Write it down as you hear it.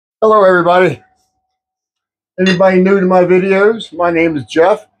Hello everybody. Anybody new to my videos? My name is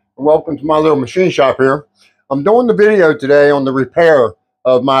Jeff and welcome to my little machine shop here. I'm doing the video today on the repair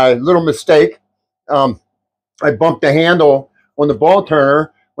of my little mistake. I bumped the handle on the ball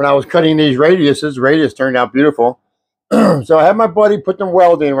turner when I was cutting these radiuses. The radius turned out beautiful. So I had my buddy put them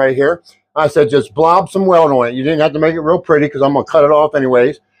weld in right here. I said just blob some weld on it. You didn't have to make it real pretty because I'm going to cut it off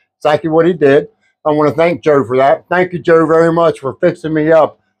anyways. Exactly what he did. I want to thank Joe for that. Thank you, Joe, very much for fixing me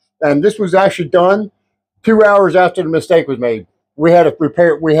up. And this was actually done 2 hours after the mistake was made. We had it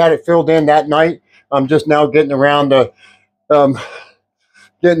repaired. We had it filled in that night. I'm just now getting around to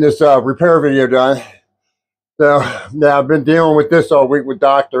getting this repair video done. So now I've been dealing with this all week with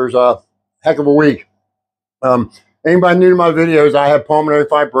doctors. Heck of a week. Anybody new to my videos? I have pulmonary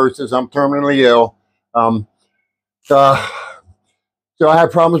fibrosis. I'm terminally ill. So I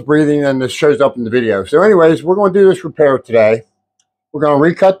have problems breathing, and this shows up in the video. So, anyways, we're going to do this repair today. We're going to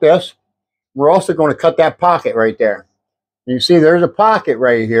recut this. We're also going to cut that pocket right there. You see there's a pocket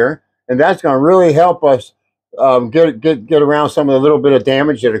right here, and that's going to really help us get around some of the little bit of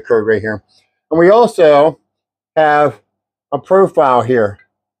damage that occurred right here. And we also have a profile here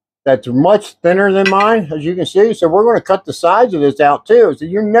that's much thinner than mine, as you can see. So we're going to cut the sides of this out too. So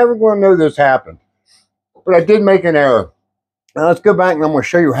you're never going to know this happened. But I did make an error. Now let's go back and I'm going to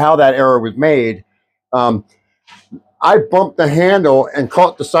show you how that error was made. I bumped the handle and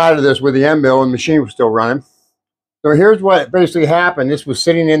caught the side of this with the end mill, and the machine was still running. So here's what basically happened. This was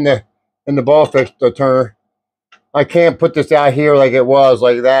sitting in the ball fix, the turner. I can't put this out here like it was,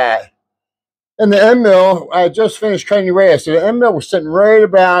 like that. And the end mill, I just finished cutting the radius. So the end mill was sitting right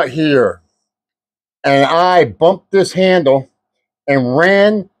about here. And I bumped this handle and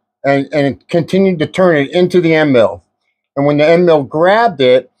ran and continued to turn it into the end mill. And when the end mill grabbed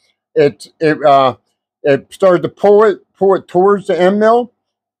it, it started to pull it towards the end mill,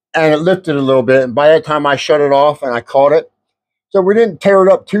 and it lifted a little bit. And by the time I shut it off and I caught it, so we didn't tear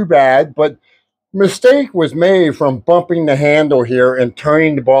it up too bad, but mistake was made from bumping the handle here and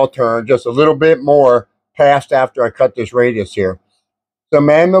turning the ball turner just a little bit more past after I cut this radius here. So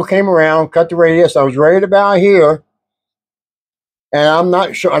my end mill came around, cut the radius. I was right about here, and I'm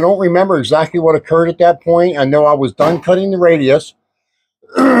not sure. I don't remember exactly what occurred at that point. I know I was done cutting the radius.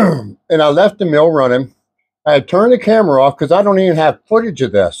 And I left the mill running. I had turned the camera off because I don't even have footage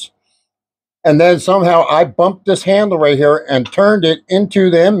of this. And then somehow I bumped this handle right here and turned it into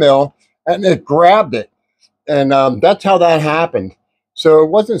the end mill, and it grabbed it. And that's how that happened. So it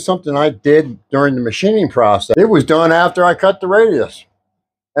wasn't something I did during the machining process. It was done after I cut the radius.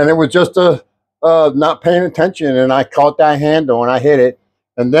 And it was just not paying attention, and I caught that handle and I hit it.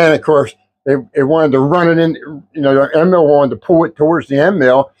 And then, of course, it wanted to run it in, you know, the end mill wanted to pull it towards the end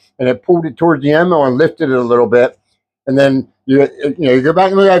mill, and it pulled it towards the end mill and lifted it a little bit. And then, you go back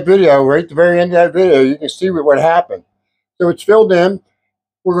and look at that video, right at the very end of that video, you can see what happened. So it's filled in.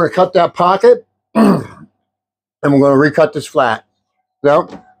 We're going to cut that pocket, and we're going to recut this flat. So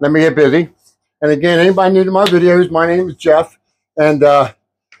let me get busy. And again, anybody new to my videos, my name is Jeff, and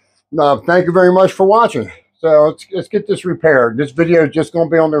thank you very much for watching. So let's get this repaired. This video is just going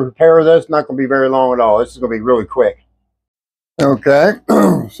to be on the repair of this. Not going to be very long at all. This is going to be really quick. Okay,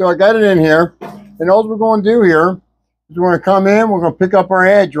 so I got it in here. And all we're going to do here is we're going to come in. We're going to pick up our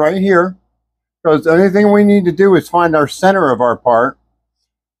edge right here. Because the only thing we need to do is find our center of our part.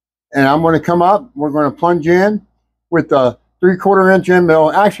 And I'm going to come up. We're going to plunge in with a 3/4 inch end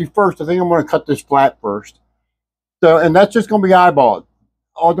mill. Actually, first, I think I'm going to cut this flat first. So, and that's just going to be eyeballed.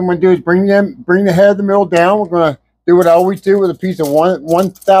 All I'm going to do is bring the head of the mill down. We're going to do what I always do with a piece of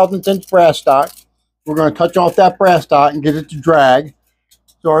 1/1000 inch brass stock. We're going to touch off that brass stock and get it to drag.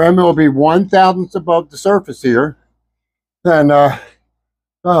 So our end mill will be 1/1000 above the surface here. And I'm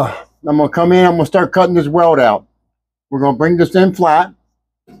going to come in. I'm going to start cutting this weld out. We're going to bring this in flat.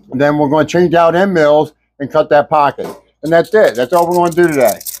 And then we're going to change out end mills and cut that pocket. And that's it. That's all we're going to do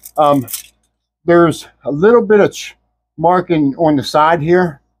today. There's a little bit of marking on the side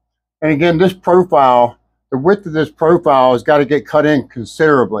here, and again, this profile, the width of this profile has got to get cut in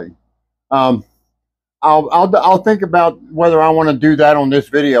considerably. I'll think about whether I want to do that on this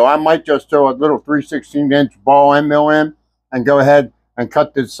video. I might just throw a little 3/16 inch ball end mill in and go ahead and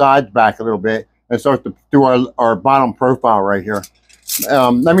cut the sides back a little bit and start to do our bottom profile right here.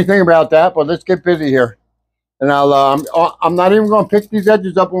 Let me think about that, but let's get busy here. And I'm not even going to pick these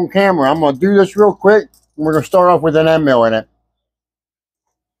edges up on camera. I'm going to do this real quick. We're going to start off with an end mill in it.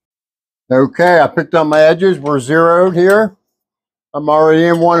 Okay, I picked up my edges. We're zeroed here. I'm already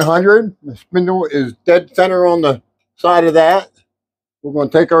in 100. The spindle is dead center on the side of that. We're going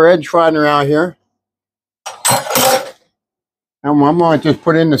to take our edge finder out here. And I'm going to just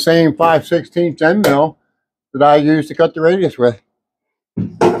put in the same 5/16 end mill that I used to cut the radius with.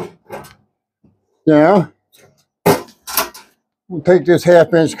 Yeah. We'll take this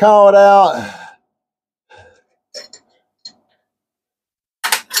 1/2 inch collet out.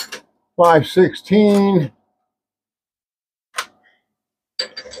 5/16.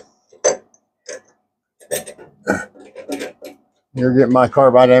 Here, get my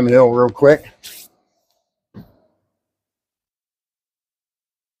carbide M hill real quick.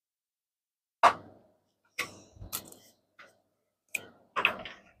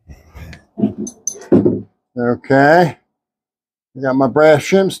 Okay. I got my brass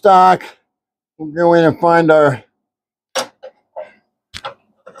shim stock. We'll go in and find our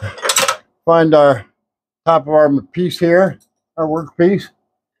top of our piece here, our work piece.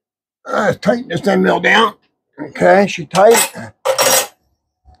 Tighten this end mill down. Okay, she tight.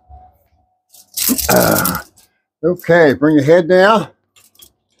 Okay, bring your head down.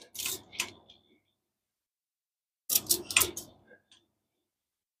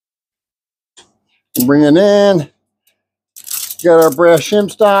 Bring it in. Got our brass shim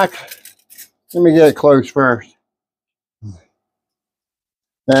stock. Let me get it close first.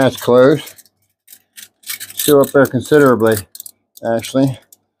 That's close. Still up there considerably, actually.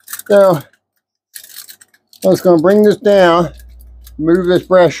 So, I was going to bring this down, move this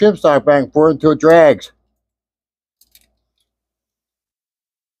brass shim stock back and forth until it drags.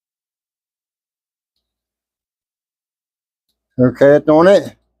 Okay, that's on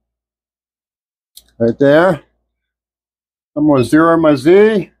it. Right there. I'm going to zero my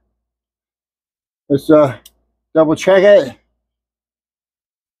Z. Let's double check it.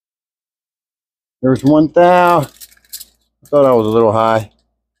 There's 1 thou. I thought I was a little high.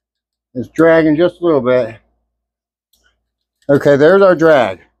 It's dragging just a little bit. Okay, there's our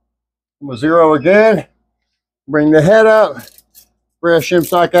drag. I'm going to zero again. Bring the head up. Brass shim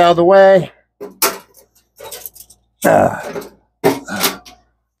stock out of the way.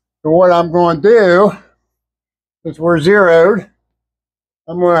 So what I'm going to do, since we're zeroed,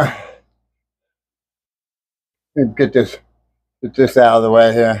 I'm going to get this out of the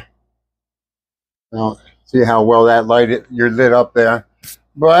way here. I don't see how well that you're lit up there,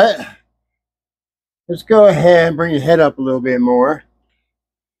 but let's go ahead and bring your head up a little bit more.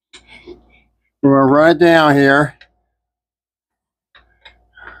 We're going to run it down here.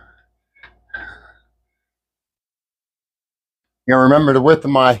 You gotta remember the width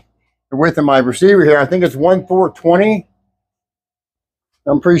of my receiver here. I think it's 1/420.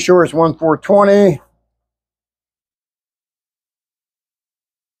 I'm pretty sure it's 1/420.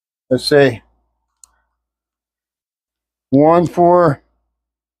 Let's see. 1/4.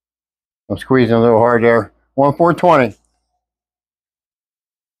 I'm squeezing a little hard there. 1/420.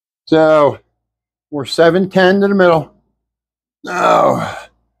 So we're 7/10 to the middle. Oh,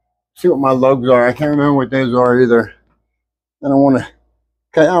 see what my lugs are. I can't remember what those are either. I don't want to.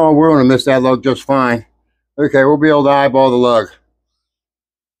 Okay, oh, we're going to miss that lug just fine. Okay, we'll be able to eyeball the lug.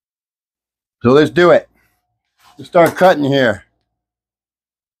 So let's do it. Let's start cutting here.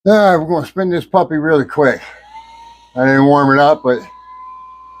 All right, we're going to spin this puppy really quick. I didn't warm it up, but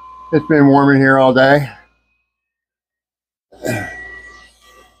it's been warming here all day.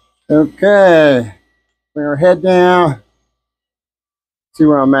 Okay, bring our head down. See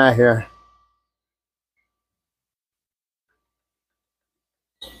where I'm at here.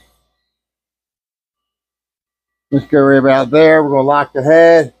 Let's go right about there. We're going to lock the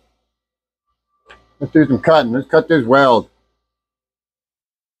head. Let's do some cutting. Let's cut this weld.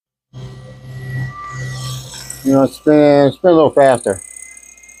 You know, spin a little faster.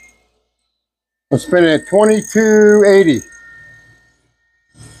 I'm spinning at 2280.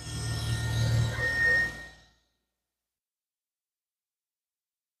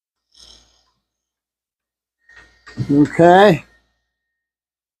 Okay.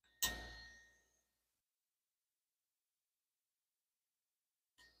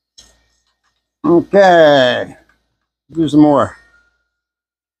 Okay. Do some more.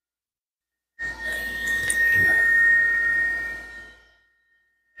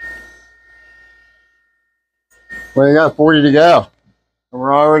 Well, you got 40 to go.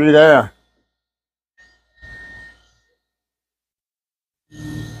 We're already there.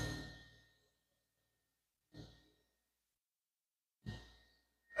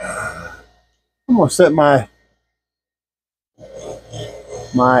 I'm gonna set my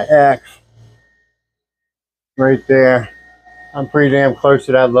X right there. I'm pretty damn close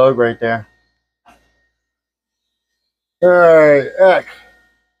to that lug right there. All right, X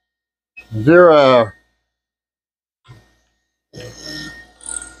 0.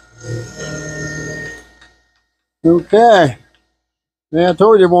 Okay, Yeah, I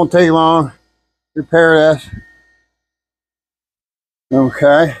told you it won't take long. Repair this.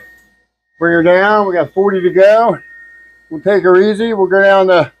 Okay. Bring her down. We got 40 to go. We'll take her easy. We'll go down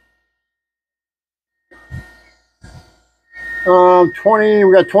to 20.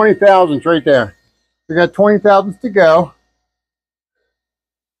 We got 20 thousandths right there. We got 20 thousandths to go.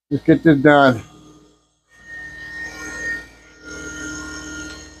 Let's get this done.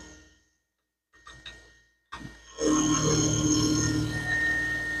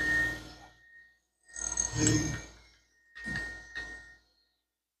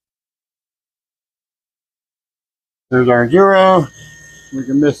 There's our 0. We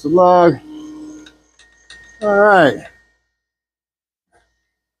can miss the lug. All right.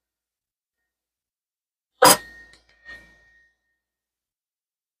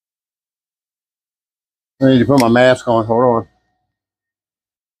 I need to put my mask on. Hold on.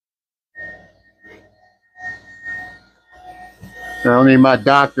 I don't need my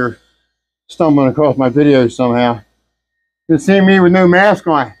doctor stumbling across my videos somehow. You see me with no mask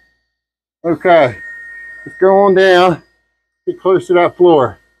on. Okay. Let's go on down. Get close to that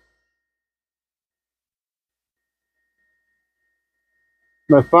floor.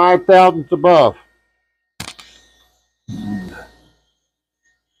 About 5 thousandths above.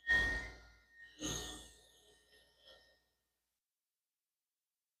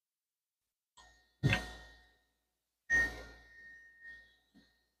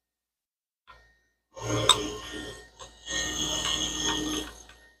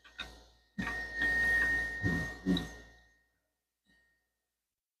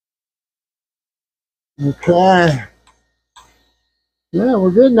 Okay. Yeah, we're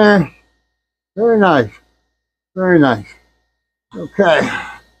good now. Very nice. Very nice. Okay.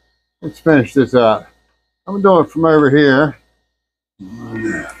 Let's finish this up. I'm going to do it from over here.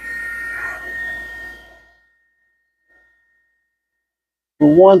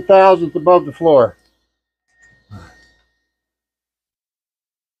 We're 1 thousandth above the floor.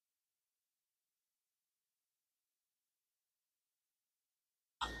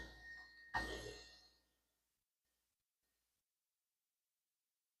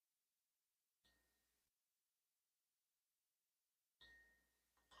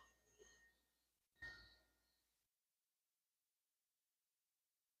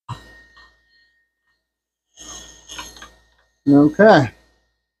 Okay.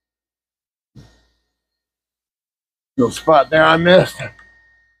 Little spot there I missed.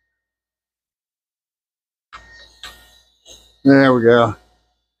 There we go.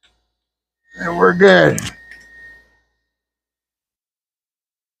 And we're good.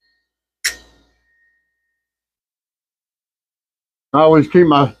 I always keep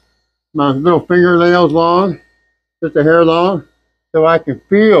my little fingernails long, just a hair long, so I can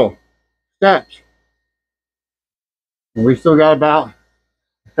feel steps. And we still got about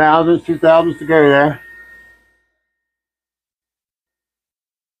 1,000, 2,000 to go there.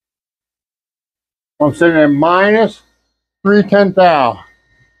 I'm sitting at minus 3/10 thou.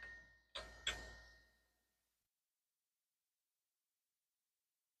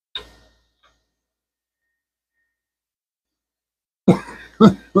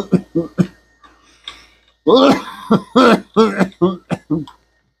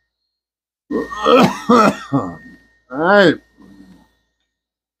 All right.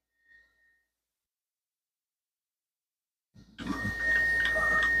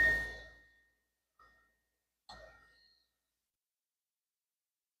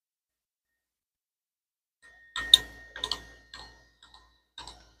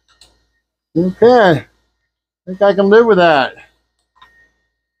 Okay. I think I can live with that.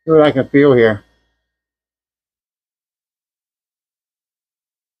 See what I can feel here.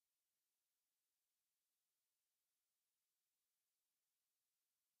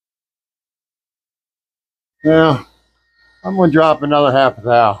 Now, I'm going to drop another 1/2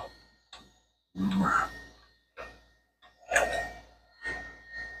 thou.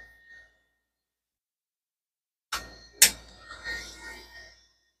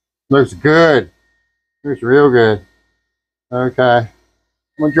 Looks good. Looks real good. Okay. I'm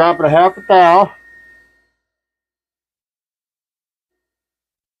going to drop it a 1/2 thou.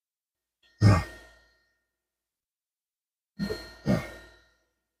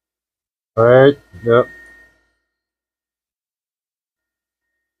 All right. Yep.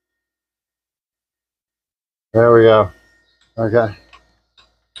 There we go. Okay.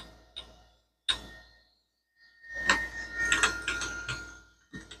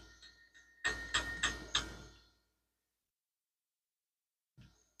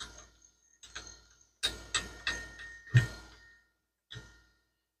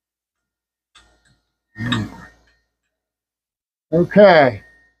 Okay,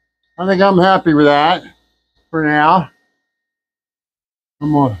 I think I'm happy with that for now.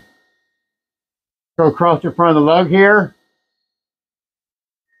 I'm gonna go across the front of the lug here,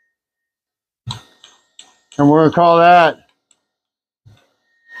 and we're gonna call that,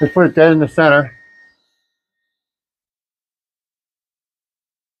 let's put it dead in the center.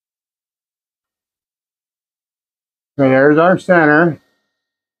 So there's our center.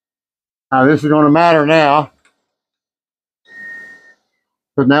 Now this is gonna matter now.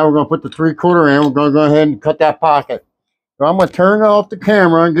 So now we're gonna put the 3/4 in. We're gonna go ahead and cut that pocket. So I'm gonna turn off the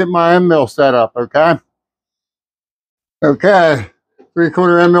camera and get my end mill set up, okay? Okay,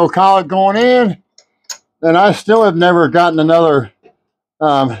 3/4 end mill collet going in. And I still have never gotten another, you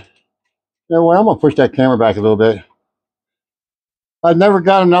know what, I'm gonna push that camera back a little bit. I've never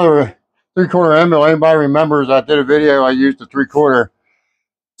got another 3/4 end mill. Anybody remembers I did a video, I used the 3/4,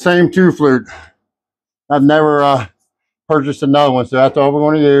 same 2 flute. I've never purchased another one, so that's all we're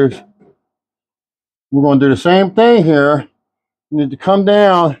gonna use. We're gonna do the same thing here. I need to come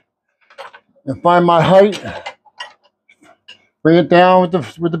down and find my height. Bring it down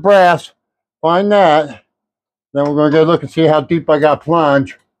with the brass. Find that. Then we're gonna go look and see how deep I got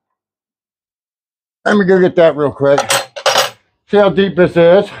plunge. Let me go get that real quick. See how deep this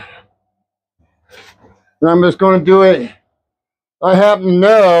is. And I'm just gonna do it. I happen to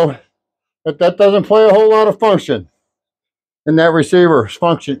know that that doesn't play a whole lot of function in that receiver's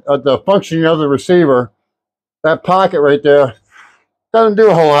function, the functioning of the receiver. That pocket right there doesn't do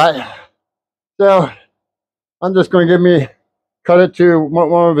a whole lot. So I'm just going to cut it to what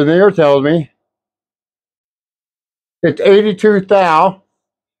my veneer tells me. It's 82 thou,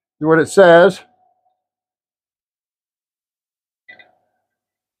 is what it says.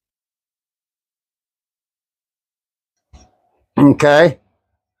 Okay.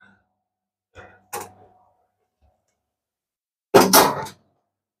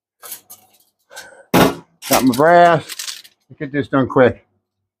 Got my brass. Let's get this done quick.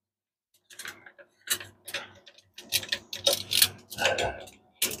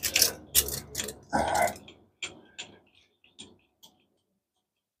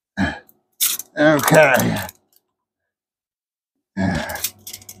 Okay.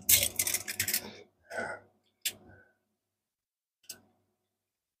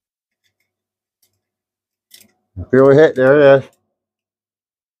 Feel it hit. There it is.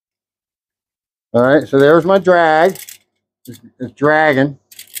 All right. So there's my drag. It's dragging.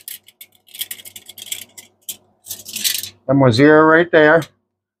 I'm going to zero right there.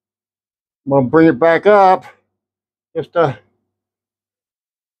 I'm going to bring it back up. Just a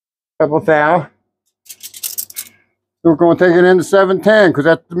couple thou. We're going to take it into 710 because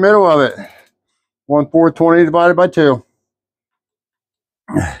that's the middle of it. 1,420 divided by 2.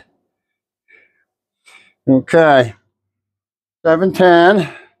 Okay.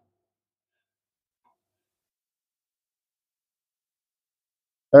 710.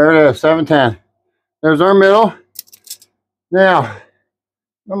 There it is, 710. There's our middle. Now,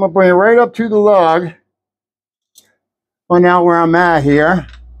 I'm going to bring it right up to the lug. Find out where I'm at here.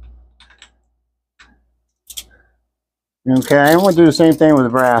 Okay, I'm going to do the same thing with the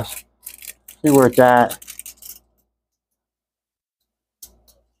brass. See where it's at.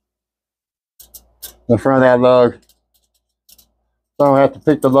 The front of that lug. So I don't have to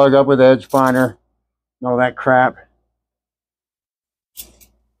pick the lug up with the edge finder and all that crap.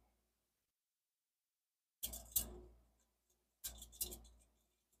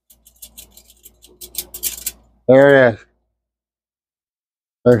 There it is.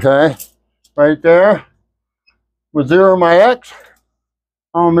 Okay, right there. We'll zero my X.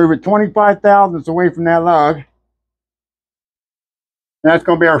 I'm gonna move it 25 thousandths away from that lug. And that's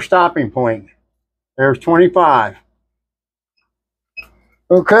gonna be our stopping point. There's 25.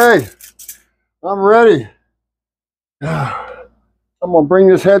 Okay, I'm ready. I'm gonna bring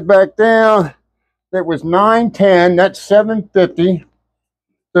this head back down. That was 910, that's 750.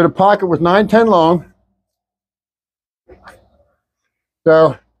 So the pocket was 910 long.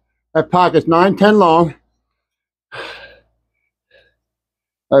 So that pocket's 910 long.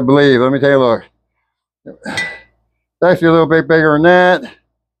 I believe. Let me take a look. It's actually a little bit bigger than that.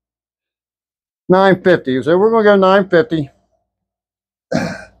 950. So we're going to go 950.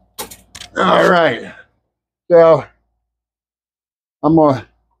 All right. So I'm going to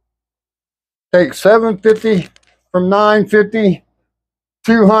take 750 from 950,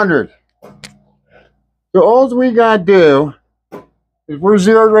 200. So all we got to do is we're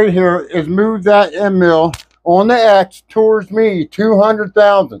zeroed right here is move that end mill on the X towards me 200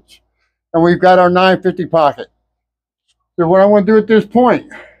 thousandths. And we've got our 950 pocket. So what I'm going to do at this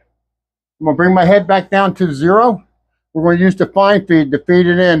point, I'm going to bring my head back down to 0. we're going to use the fine feed to feed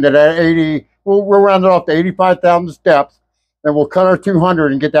it into that 80. We'll round it off to 85,000 steps. Then we'll cut our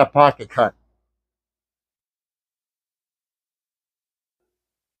 200 and get that pocket cut.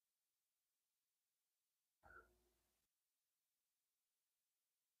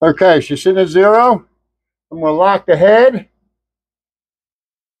 Okay, she's sitting at 0. I'm going to lock the head.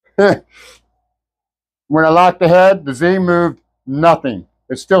 When I lock the head, the Z moved nothing.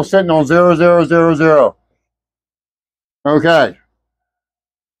 It's still sitting on 0, 0, 0, 0. Okay.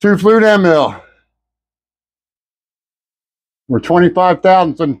 2 flute end mill. We're 25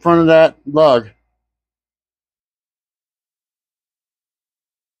 thousandths in front of that lug.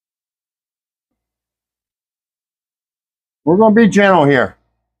 We're going to be gentle here.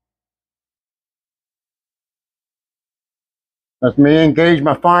 Let me engage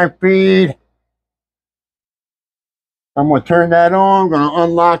my fine feed. I'm going to turn that on. I'm going to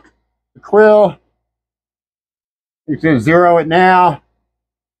unlock the quill. You can 0 it now.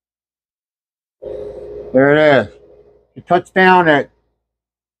 There it is. It touched down at,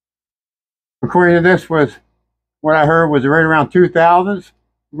 according to this, was what I heard was right around 2 thousandths.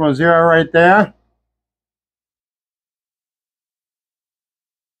 We're going to 0 right there.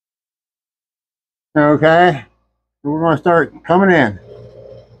 Okay. We're going to start coming in.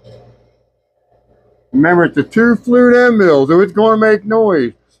 Remember, it's a 2 flute end mill, so it's going to make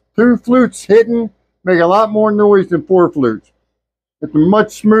noise. 2 flutes hitting make a lot more noise than 4 flutes. It's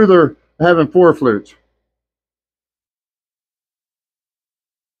much smoother having 4 flutes.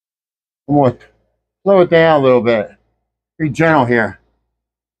 I'm going to slow it down a little bit. Be gentle here.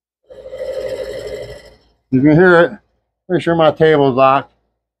 You can hear it. Make sure my table's locked.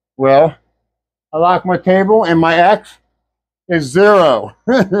 Well, I lock my table and my X is 0.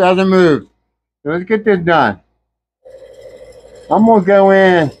 It hasn't moved. So let's get this done. I'm going to go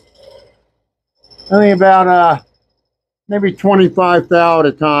in only about maybe 25 thou at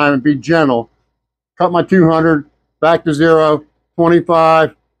a time and be gentle. Cut my 200, back to 0,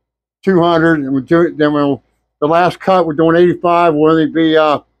 25, 200, and we'll do it. Then the last cut, we're doing 85, will only be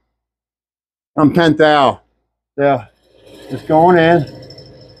 10 thou. Yeah, just going in.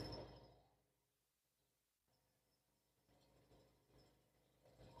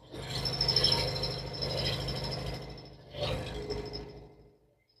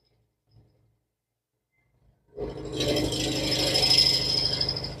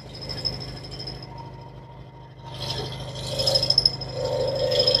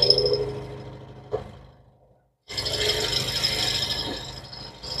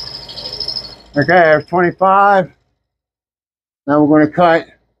 Okay, there's 25. Now we're going to cut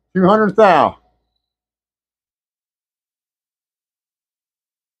 200 thou.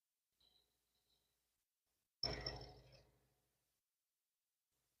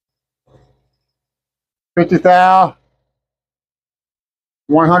 $50 thou,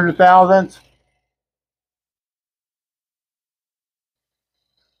 100 thousandths,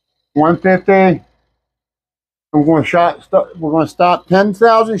 150. We're going to stop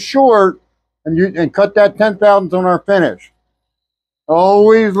 10,000 short and cut that 10 thousandths on our finish.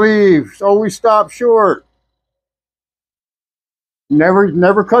 Always leave. Always stop short.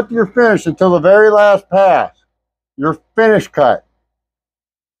 Never cut to your finish until the very last pass. Your finish cut.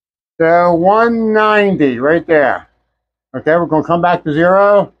 So 190 right there. Okay, we're going to come back to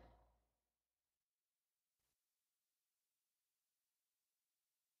 0.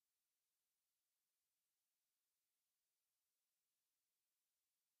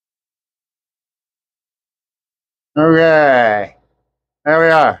 Okay, there we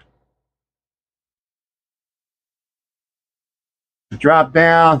are. Drop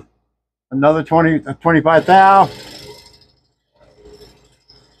down another 25 thou.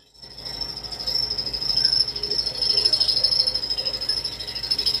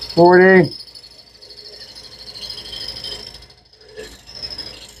 $40,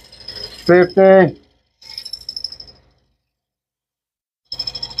 $50.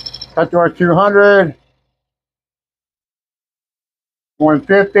 Cut to our 200.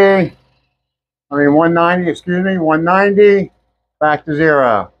 150. 190, excuse me, 190, back to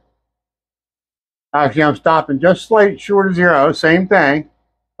 0. Actually, I'm stopping just slight short of 0, same thing,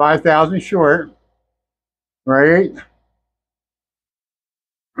 5,000 short, right?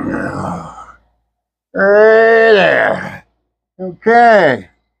 Right there. Okay,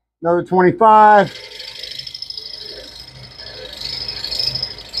 another 25.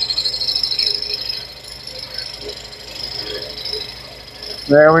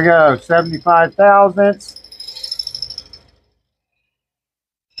 There we go, 75 thousandths.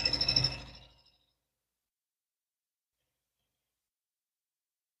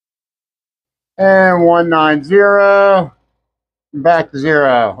 And 190. Back to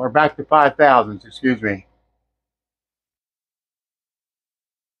 0, or back to 5,000, excuse me.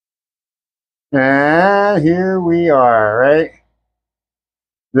 And here we are, right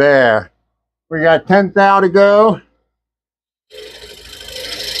there. We got 10,000 to go.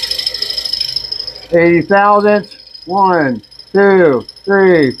 80,000. 1, 2,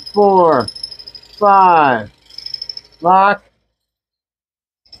 3, 4, 5. Lock.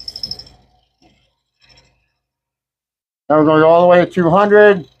 That was going all the way to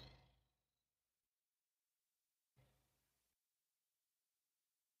 200.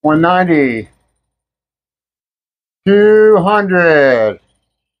 190. 200.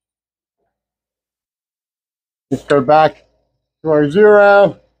 Just go back to our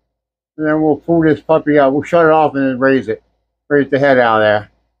 0, and then we'll pull this puppy out. We'll shut it off and then raise it. Raise the head out of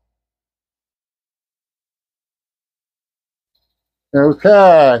there.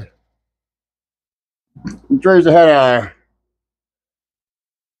 Okay. Let's raise the head out of there.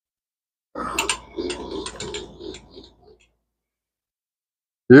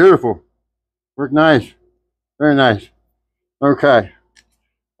 Beautiful. Worked nice. Very nice. Okay.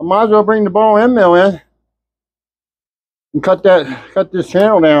 I might as well bring the ball end mill in and cut this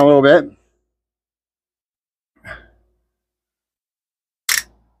channel down a little bit.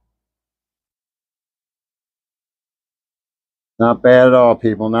 Not bad at all,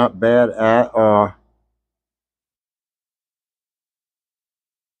 people. Not bad at all.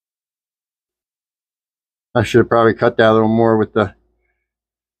 I should have probably cut that a little more with the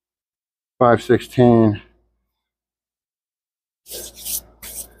 5/16.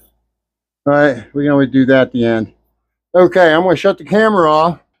 All right, we can always do that at the end. Okay, I'm going to shut the camera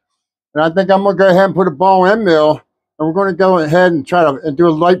off, and I think I'm going to go ahead and put a ball end mill, and we're going to go ahead and try to do a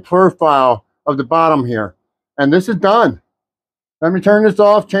light profile of the bottom here. And this is done. Let me turn this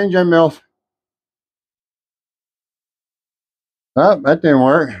off, change end mills. Oh, that didn't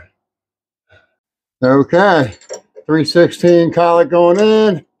work. Okay, 3/16 collet going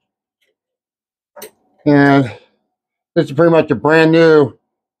in, and this is pretty much a brand new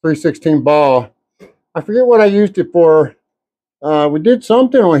 3/16 ball. I forget what I used it for. We did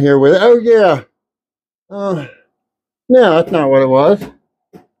something on here with it. Oh yeah. No, that's not what it was.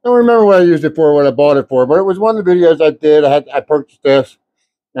 I don't remember what I used it for, what I bought it for, but it was one of the videos I did. I purchased this,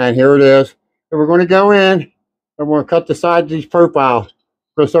 and here it is. And we're going to go in, and we're going to cut the sides of these profiles.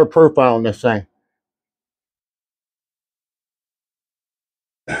 We're going to start profiling this thing.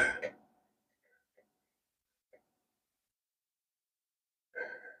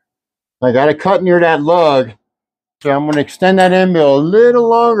 I got to cut near that lug, so I'm going to extend that end mill a little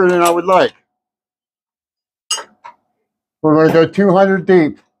longer than I would like. We're going to go 200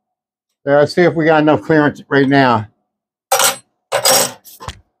 deep. Let's see if we got enough clearance right now.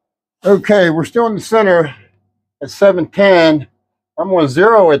 Okay, we're still in the center at 710. I'm going to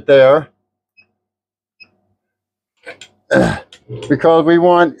 0 it there because we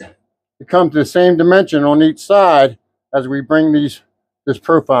want to come to the same dimension on each side as we bring this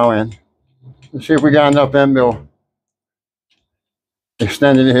profile in. Let's see if we got enough end mill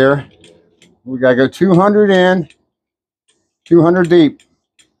extended here. We got to go 200 in, 200 deep.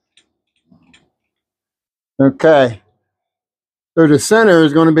 Okay. So the center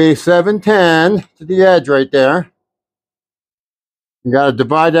is going to be 710 to the edge right there. You got to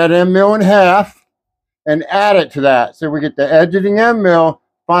divide that end mill in half and add it to that. So we get the edge of the end mill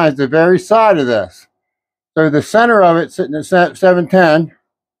finds the very side of this. So the center of it sitting at 710.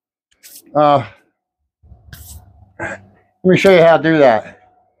 Let me show you how to do that.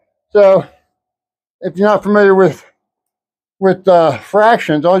 So if you're not familiar with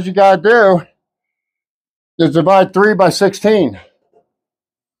fractions, all you got to do is divide 3 by 16.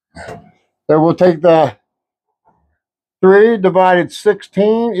 So we'll take the 3 divided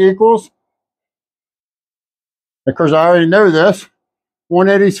 16 equals, of course I already know this,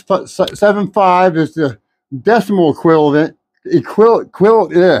 187.5 is the decimal equivalent, the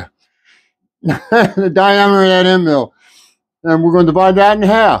diameter of that end mill. And we're going to divide that in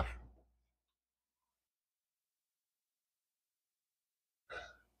half.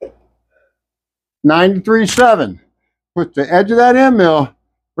 .937. Put the edge of that end mill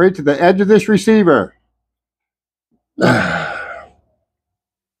right to the edge of this receiver.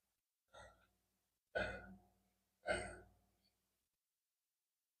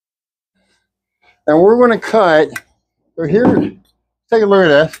 And we're going to cut. So here, take a look at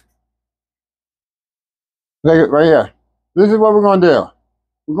this. Look at right here. This is what we're going to do.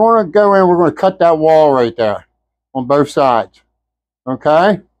 We're going to go in. We're going to cut that wall right there on both sides.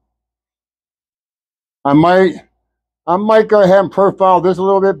 Okay. I might go ahead and profile this a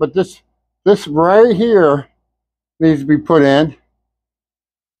little bit, but this this right here needs to be put in.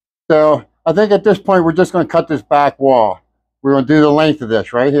 So I think at this point, we're just going to cut this back wall. We're going to do the length of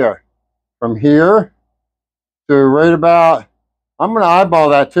this right here. From here to right about, I'm going to eyeball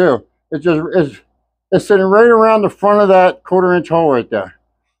that too. It's sitting right around the front of that 1/4 inch hole right there.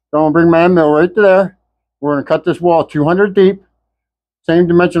 So I'm going to bring my end mill right to there. We're going to cut this wall 200 deep. Same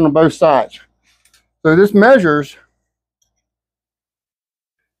dimension on both sides. So this measures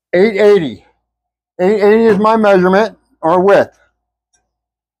 880. 880 is my measurement, or width.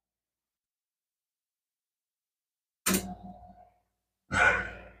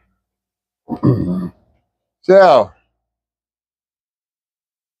 So,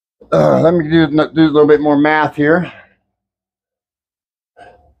 let me do a little bit more math here.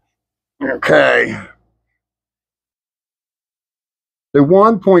 Okay. The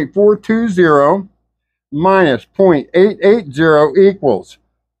 1.420 minus 0.880 equals,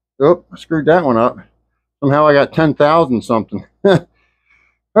 oh, I screwed that one up. Somehow I got 10,000 something. Okay,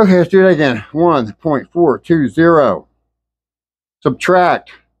 let's do that again. 1.420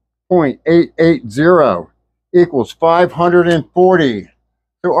 subtract 0.880 equals 540.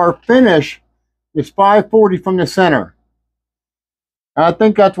 So our finish is 540 from the center. I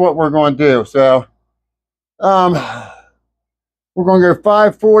think that's what we're going to do. So we're going to go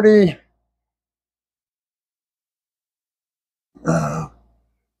 540.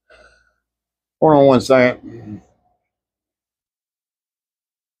 Hold on one second.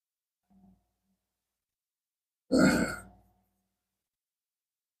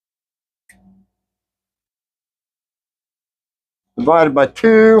 Divided by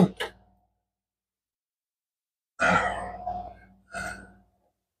 2. All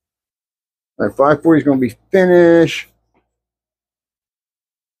right, 540 is going to be finished.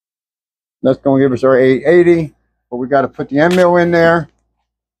 That's going to give us our 880. But we got to put the end mill in there.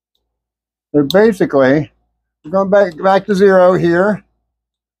 So basically, we're going back to 0 here.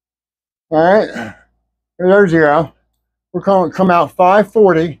 All right, there's 0. We're going to come out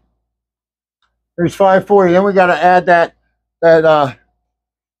 540. There's 540. Then we got to add that our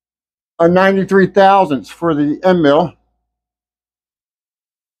 93 thousandths for the end mill.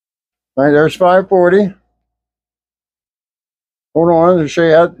 All right, there's 540. Hold on, I'll show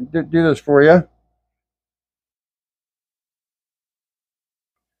you how to do this for you.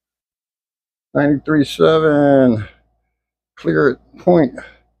 $93.7, clear at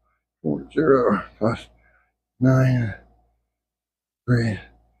 0.40 plus 93.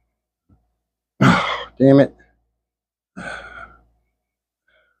 Oh, damn it.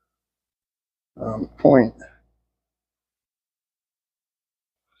 Point.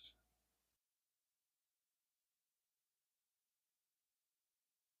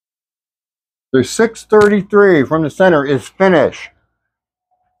 So 633 from the center is finish.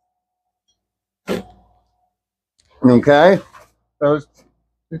 Okay, so let's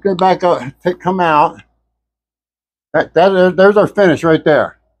go back up, come out. There's our finish right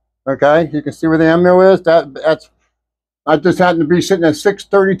there. Okay, you can see where the end mill is. I just happen to be sitting at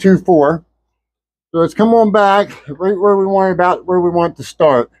 632.4. So let's come on back right where we want to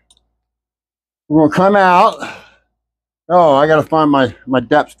start. We're gonna come out. Oh, I gotta find my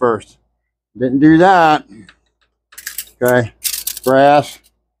depths first. Didn't do that. Okay, brass,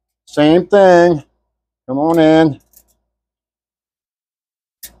 same thing. Come on in.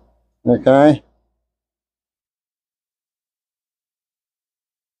 Okay.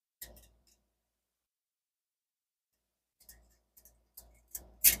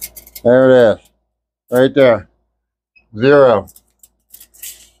 There it is. Right there. 0.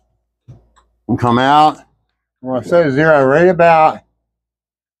 And come out. We're going to set 0 right about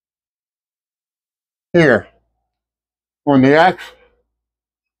here on the X.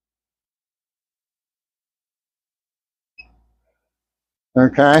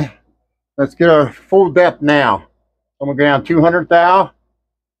 Okay. Let's get our full depth now. I'm going to go down 200 thou.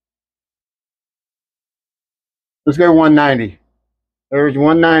 Let's go 190. There's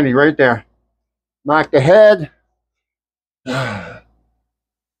 190 right there. Knock the head. We're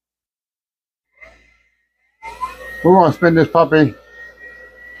going to spin this puppy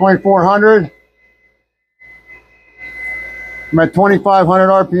 2,400. I'm at 2,500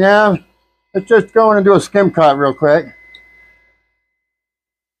 RPM. Let's just go in and do a skim cut real quick.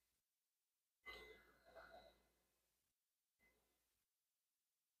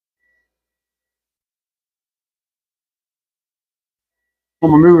 I'm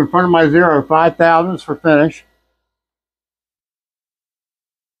going to move in front of my 0, 5 thousandths for finish.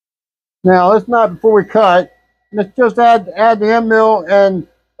 Now let's not, before we cut, let's just add the end mill and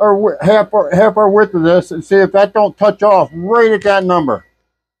half our width of this and see if that don't touch off right at that number.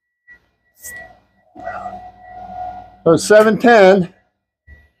 So 710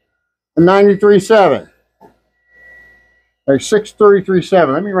 and 93.7. Like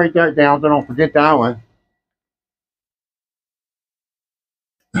 633.7. Let me write that down so I don't forget that one.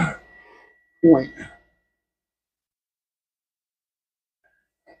 Point.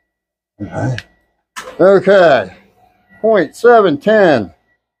 Okay. 0.710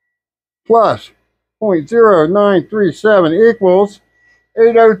 plus 0.0937 equals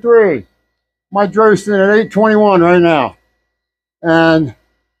 803. My drow's sitting at 821 right now. And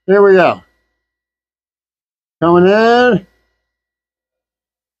here we go. Coming in.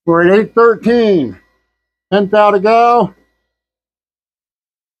 We're at 813. 10th out to go.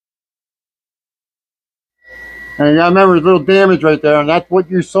 And you gotta remember there's a little damage right there, and that's what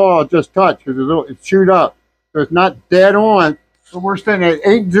you saw just touched, because it's chewed up. So it's not dead on. So we're sitting at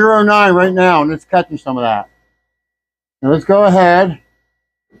 809 right now, and it's catching some of that. Now let's go ahead.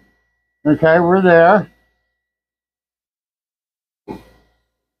 Okay, we're there.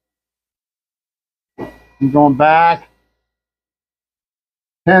 I'm going back.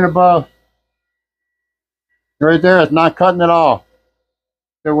 10 above. Right there, it's not cutting at all.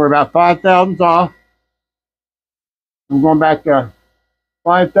 So we're about 5 thousandths off. I'm going back to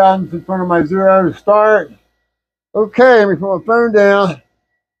 5 thousandths in front of my zero to start. Okay, let me put my phone down.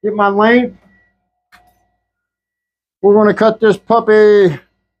 Get my length. We're going to cut this puppy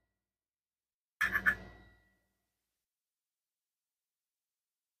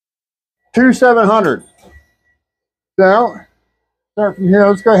 2,700. So, start from here.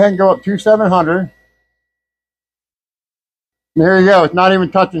 Let's go ahead and go up 2,700. And there you go. It's not even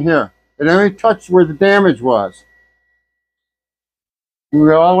touching here. It only touched where the damage was. We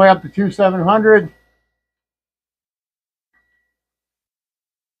go all the way up to 2,700.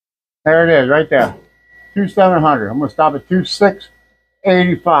 There it is, right there. 2,700. I'm going to stop at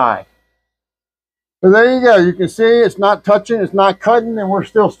 2,685. So there you go. You can see it's not touching, it's not cutting, and we're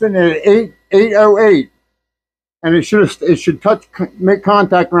still sitting at 808. And it should touch, make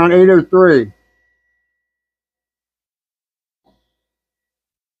contact around 803.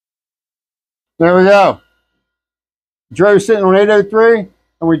 There we go. Drove sitting on 803, and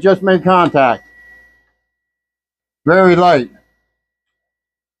we just made contact. Very light.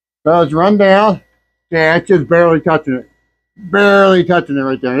 So let's run down. Yeah, it's just barely touching it. Barely touching it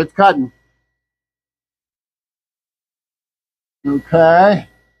right there. It's cutting. Okay.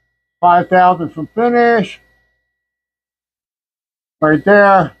 5,000 from finish. Right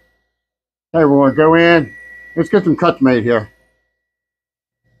there. Okay, we're going to go in. Let's get some cuts made here.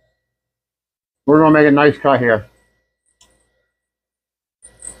 We're going to make a nice cut here.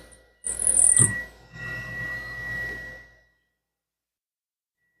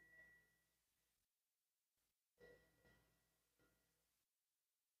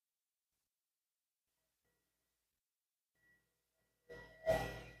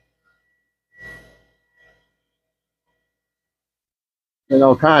 And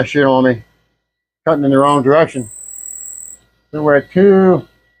all kind of shit on me. Cutting in the wrong direction. So we're at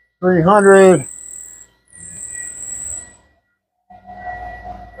 300.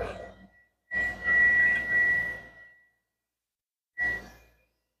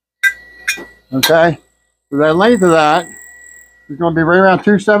 Okay. So that length of that is going to be right around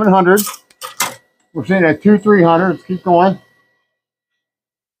 2,700. We're sitting at 2,300. Let's keep going.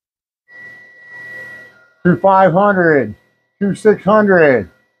 2,500. 2,600.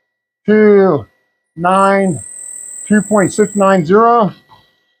 2.690.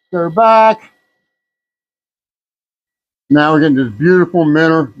 Go back. Now we're getting this beautiful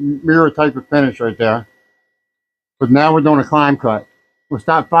mirror type of finish right there. But now we're doing a climb cut. We'll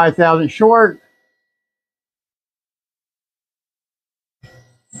stop 5,000 short.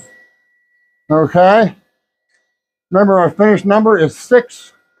 Okay. Remember our finished number is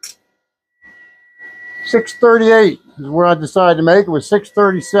 638 is what I decided to make. It was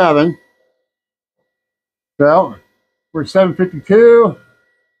 637. So we're 752.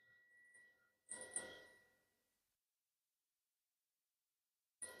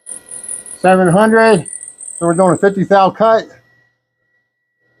 $700. So we're doing a 50 thou cut.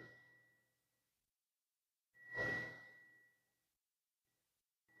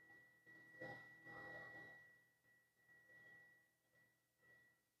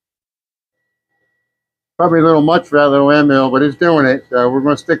 Probably a little much for that little end mill, but it's doing it. So we're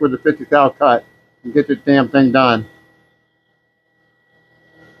going to stick with the 50 thou cut and get this damn thing done.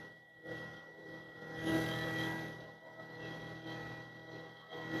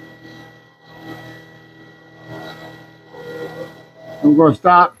 I'm going to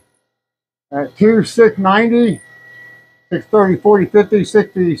stop at 2,690, 630, 40, 50,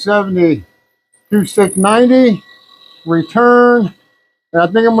 60, 70, 2690, return. And I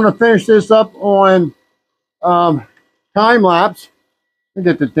think I'm going to finish this up on time lapse. Let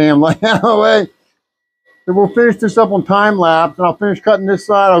me get the damn light out of the way. So we'll finish this up on time lapse, and I'll finish cutting this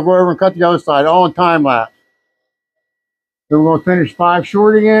side. I'll go over and cut the other side, all on time lapse. So we're going to finish 5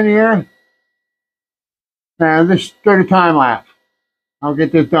 short again here. And this go to time lapse. I'll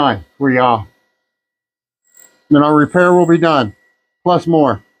get this done for y'all. Then our repair will be done, plus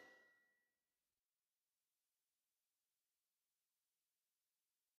more.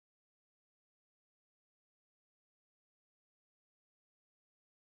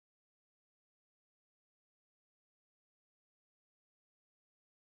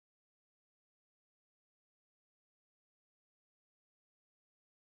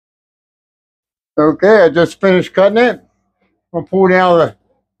 Okay, I just finished cutting it. I'm gonna pull down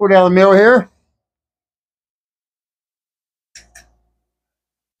the mill here.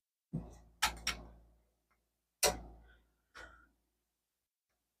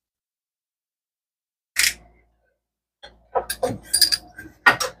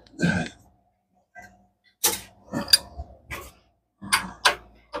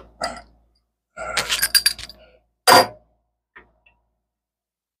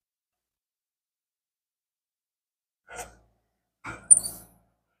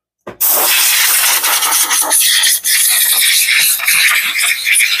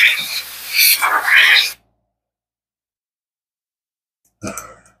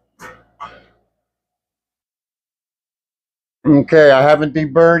 Okay, I haven't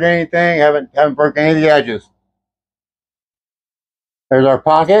deburred anything, haven't broken any of the edges. There's our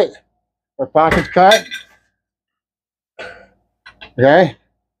pocket. Our pocket's cut. Okay,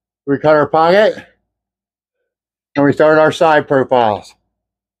 we cut our pocket, and we start our side profiles.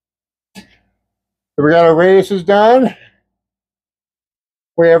 So we got our radiuses done.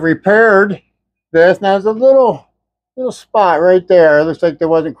 We have repaired this. Now there's a little spot right there. It looks like there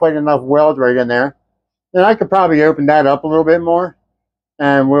wasn't quite enough weld right in there. And I could probably open that up a little bit more.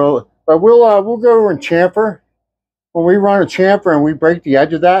 And we'll go over and chamfer. When we run a chamfer and we break the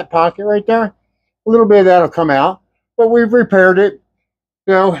edge of that pocket right there, a little bit of that'll come out. But we've repaired it.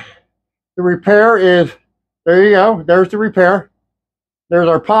 So the repair is, there you go. There's the repair. There's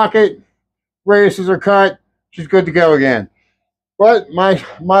our pocket. Radiuses are cut. She's good to go again. But my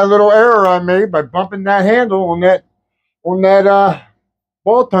little error I made by bumping that handle on that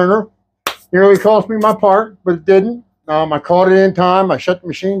ball turner nearly cost me my part, but it didn't. I caught it in time. I shut the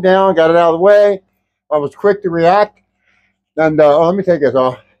machine down, got it out of the way. I was quick to react. And let me take this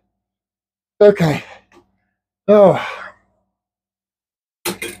off. Okay. Oh.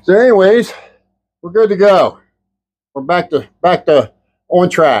 So anyways, we're good to go. We're back to on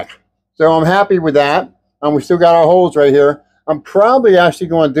track. So I'm happy with that. We still got our holes right here. I'm probably actually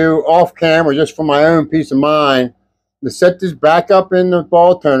going to do off camera, just for my own peace of mind, to set this back up in the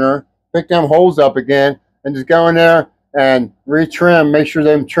ball turner, pick them holes up again, and just go in there and retrim, make sure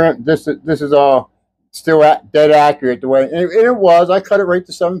them trim. This is all still dead accurate the way, and it was. I cut it right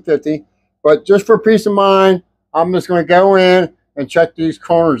to 750, but just for peace of mind, I'm just going to go in and check these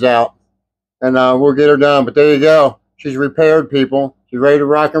corners out, and we'll get her done. But there you go. She's repaired, people. She's ready to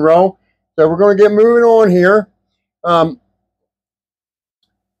rock and roll. So we're going to get moving on here. I'm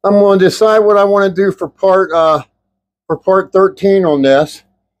going to decide what I want to do for part 13 on this.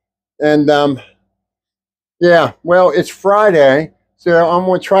 And yeah, well, it's Friday, so I'm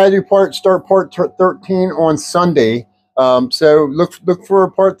going to try to start part 13 on Sunday. So look for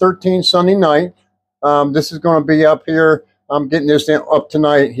part 13 Sunday night. This is going to be up here. I'm getting this up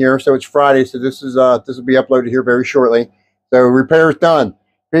tonight here, so it's Friday. So this will be uploaded here very shortly. So repair's done,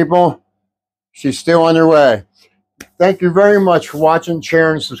 people. She's still on her way. Thank you very much for watching,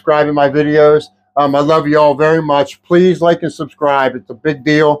 sharing, and subscribing my videos. I love you all very much. Please like and subscribe. It's a big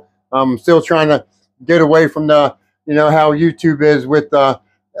deal. I'm still trying to get away from the, how YouTube is with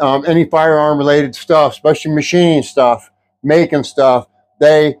any firearm related stuff, especially machining stuff, making stuff.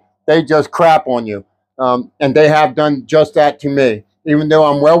 They just crap on you. And they have done just that to me, even though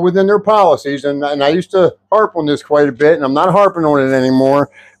I'm well within their policies. And I used to harp on this quite a bit, and I'm not harping on it anymore.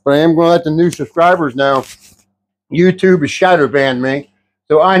 But I am going to let the new subscribers know YouTube has shadow banned me.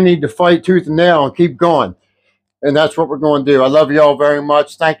 So I need to fight tooth and nail and keep going. And that's what we're going to do. I love you all very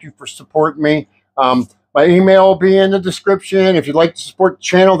much. Thank you for supporting me. My email will be in the description. If you'd like to support the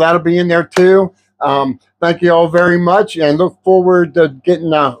channel, that'll be in there too. Thank you all very much, and look forward to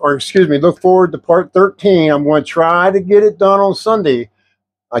look forward to part 13. I'm going to try to get it done on Sunday.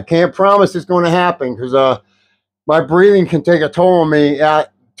 I can't promise it's going to happen because my breathing can take a toll on me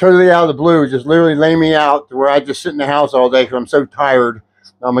totally out of the blue. Just literally lay me out to where I just sit in the house all day because I'm so tired.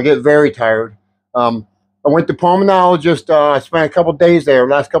 I'm going to get very tired. I went to pulmonologist. I spent a couple days there.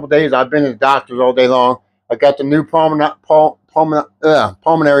 Last couple days, I've been to the doctors all day long. I got the new pulmonary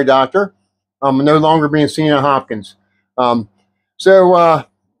doctor. I'm no longer being seen at Hopkins. So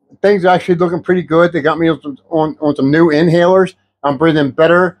things are actually looking pretty good. They got me on some new inhalers. I'm breathing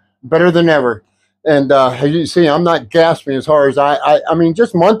better than ever. And as you see, I'm not gasping as hard as I mean,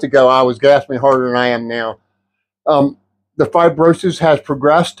 just months ago, I was gasping harder than I am now. The fibrosis has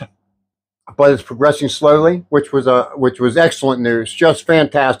progressed, but it's progressing slowly, which was excellent news, just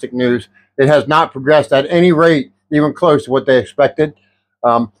fantastic news. It has not progressed at any rate, even close to what they expected.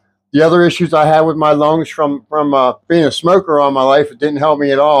 The other issues I had with my lungs from being a smoker all my life, it didn't help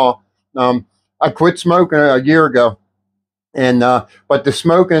me at all. I quit smoking a year ago, and but the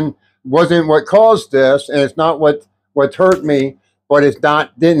smoking wasn't what caused this, and it's not what hurt me, but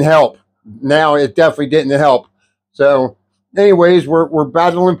didn't help. Now it definitely didn't help. So, anyways, we're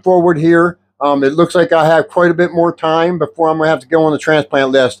battling forward here. It looks like I have quite a bit more time before I'm going to have to go on the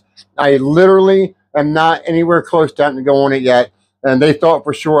transplant list. I literally am not anywhere close to having to go on it yet, and they thought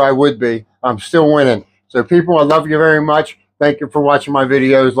for sure I would be. I'm still winning. So people, I love you very much. Thank you for watching my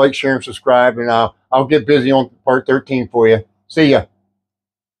videos. Like, share, and subscribe, and I'll get busy on part 13 for you. See ya.